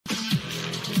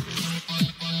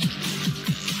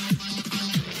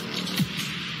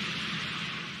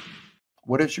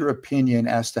what is your opinion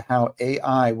as to how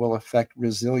AI will affect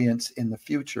resilience in the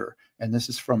future? And this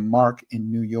is from Mark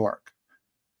in New York.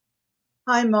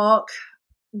 Hi, Mark.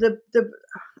 The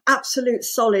absolute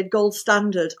solid gold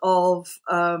standard of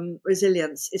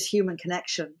resilience is human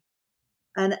connection.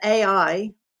 And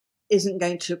AI isn't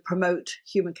going to promote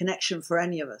human connection for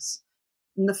any of us.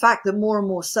 And the fact that more and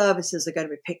more services are going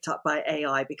to be picked up by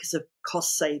AI because of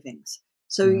cost savings.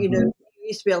 So, you know, you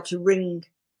used to be able to ring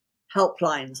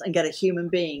helplines and get a human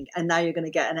being, and now you're going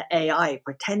to get an AI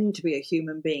pretending to be a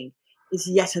human being, is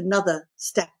yet another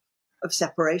step of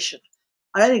separation.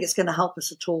 I don't think it's going to help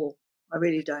us at all. I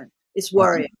really don't. It's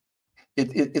worrying.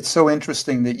 It's so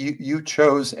interesting that you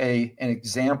chose an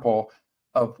example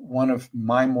of one of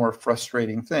my more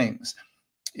frustrating things,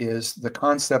 is the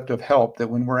concept of help, that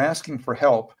when we're asking for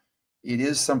help, it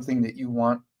is something that you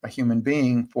want a human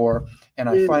being for. And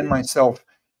I find myself,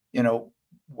 you know,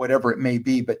 whatever it may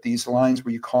be, but these lines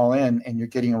where you call in and you're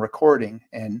getting a recording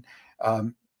and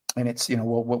it's, you know,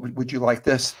 well, what would you like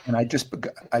this? And I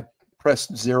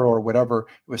pressed 0 or whatever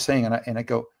it was saying. And I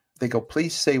go, they go,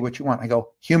 please say what you want. I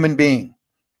go, human being.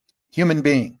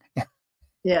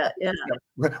 Yeah.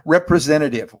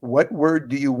 Representative. What word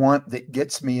do you want that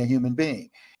gets me a human being?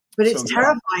 But it's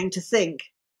terrifying to think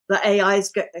that AI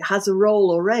has a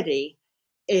role already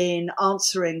in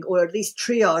answering, or at least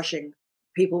triaging,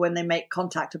 people when they make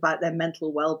contact about their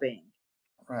mental well-being.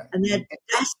 Right. And they're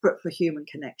desperate for human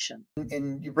connection.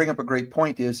 And you bring up a great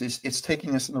point, is it's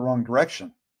taking us in the wrong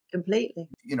direction. Completely.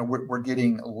 You know, we're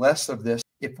getting less of this.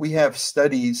 If we have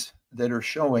studies that are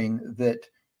showing that,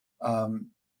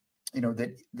 you know,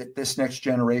 that this next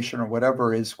generation or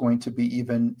whatever is going to be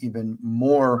even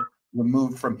more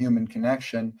removed from human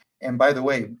connection. And by the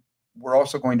way, we're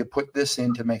also going to put this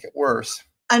in to make it worse.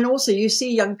 And also you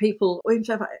see young people,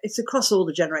 it's across all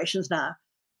the generations now,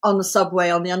 on the subway,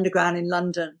 on the underground in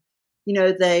London, you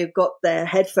know, they've got their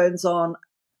headphones on.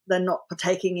 They're not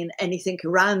partaking in anything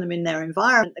around them in their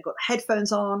environment. They've got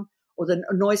headphones on, or the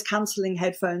noise cancelling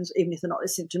headphones, even if they're not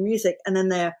listening to music, and then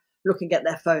they're looking at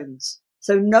their phones.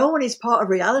 So no one is part of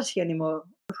reality anymore,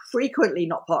 frequently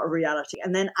not part of reality.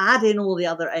 And then add in all the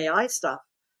other AI stuff.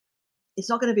 It's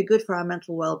not going to be good for our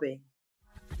mental well-being.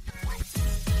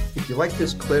 If you like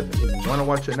this clip and you want to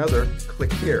watch another,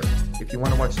 click here. If you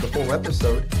want to watch the whole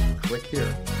episode, click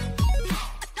here.